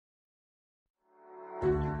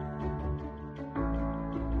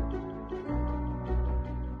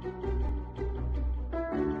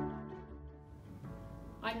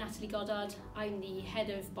Natalie Goddard. I'm the head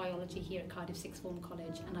of biology here at Cardiff Sixth Form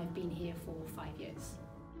College, and I've been here for 5 years.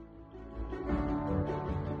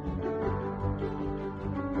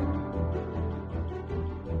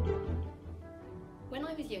 When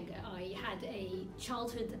I was younger, I had a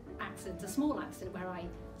childhood accident, a small accident, where I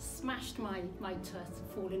smashed my tooth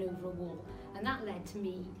falling over a wall, and that led to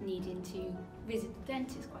me needing to visit the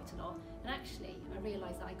dentist quite a lot. And actually, I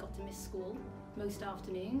realised that I got to miss school most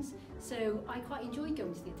afternoons, so I quite enjoyed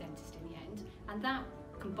going to the dentist in the end, and that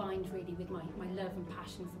combined really with my love and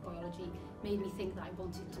passion for biology made me think that I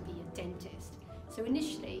wanted to be a dentist. So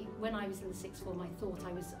initially, when I was in the sixth form, I thought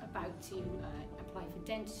I was about to apply for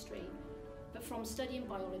dentistry. But from studying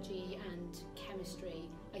biology and chemistry,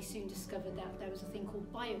 I soon discovered that there was a thing called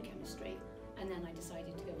biochemistry, and then I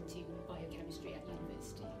decided to go into biochemistry at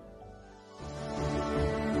university.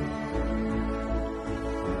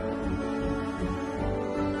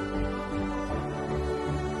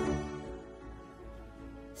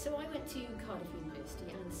 So I went to Cardiff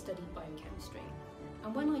University and studied biochemistry.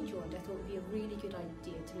 And when I joined, I thought it would be a really good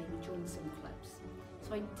idea to maybe join some clubs.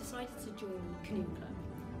 So I decided to join the canoe club,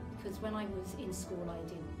 because when I was in school I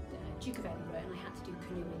did Duke of Edinburgh and I had to do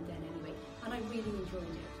canoeing then anyway, and I really enjoyed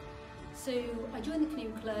it. So I joined the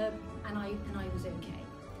canoe club and I was okay.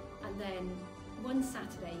 And then one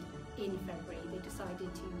Saturday in February they decided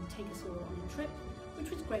to take us all on a trip, which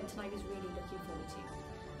was great and I was really looking forward to.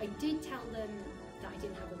 I did tell them that I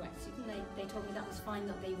didn't have a wetsuit, and they told me that was fine,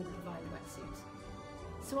 that they would provide a wetsuit.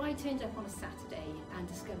 So I turned up on a Saturday and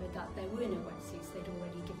discovered that there were no wetsuits, they'd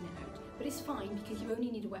already given it out. But it's fine because you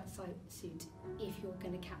only need a wetsuit if you're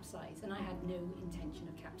going to capsize, and I had no intention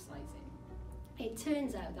of capsizing. It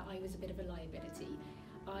turns out that I was a bit of a liability.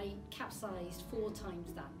 I capsized 4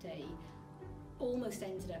 times that day, almost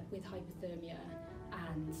ended up with hypothermia,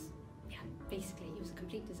 and yeah, basically it was a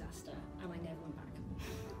complete disaster and I never went back.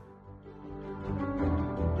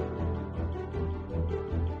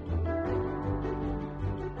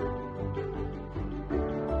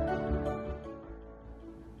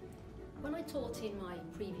 When I taught in my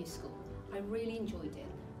previous school, I really enjoyed it,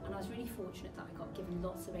 and I was really fortunate that I got given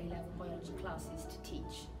lots of A-level biology classes to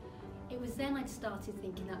teach. It was then I started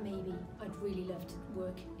thinking that maybe I'd really love to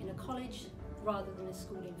work in a college rather than a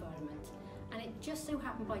school environment. And it just so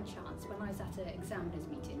happened by chance, when I was at an examiners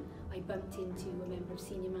meeting, I bumped into a member of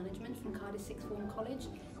senior management from Cardiff Sixth Form College.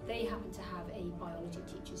 They happened to have a biology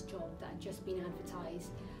teacher's job that had just been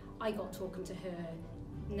advertised. I got talking to her.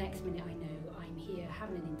 Next minute I know I'm here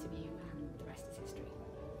having an interview, and the rest is history.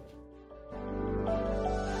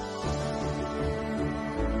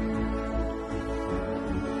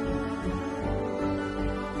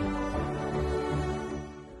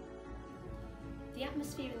 The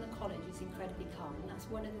atmosphere in the college is incredibly calm, and that's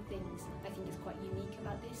one of the things I think is quite unique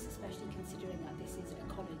about this, especially considering that this is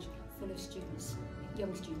a college full of students,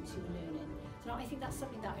 young students who are learning. So I think that's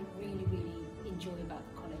something that I really, really enjoy about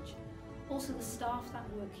the college. Also, the staff that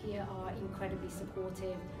work here are incredibly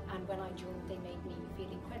supportive, and when I joined they made me feel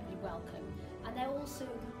incredibly welcome. And they're also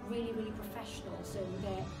really, really professional, so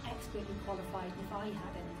they're expertly qualified. If I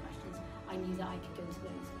had any questions, I knew that I could go to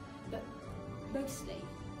those. But mostly,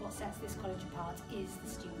 what sets this college apart is the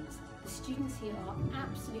students. The students here are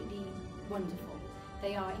absolutely wonderful.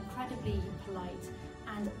 They are incredibly polite,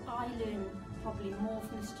 and I learn probably more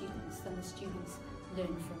from the students than the students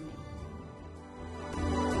learn from me.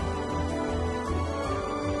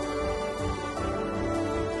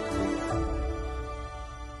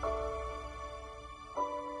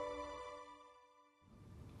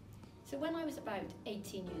 So when I was about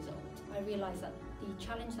 18 years old, I realised that the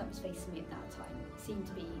challenge that was facing me at that time seemed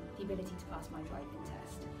to be the ability to pass my driving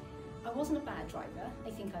test. I wasn't a bad driver,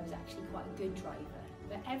 I think I was actually quite a good driver,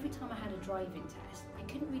 but every time I had a driving test, I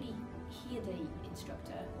couldn't really hear the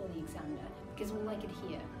instructor or the examiner because all I could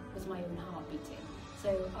hear was my own heart beating.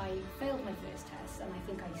 So I failed my first test, and I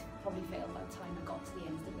think I probably failed by the time I got to the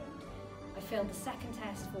end of the road. I failed the second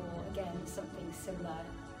test for, again, something similar.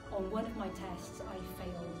 On one of my tests I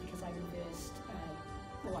failed because I reversed,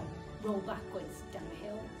 I rolled backwards down a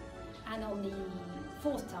hill, and on the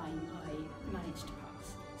 4th time I managed to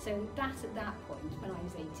pass. So that at that point, when I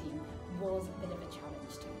was 18, was a bit of a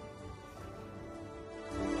challenge to me.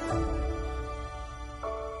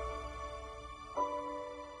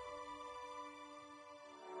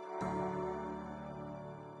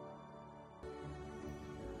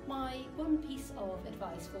 My one piece of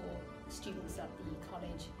advice for students at the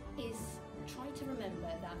college is try to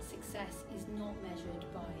remember that success is not measured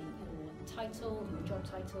by your title, your job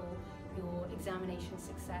title, your examination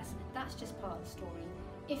success. That's just part of the story.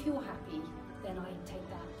 If you're happy, then I take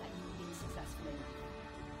that you've been successful enough.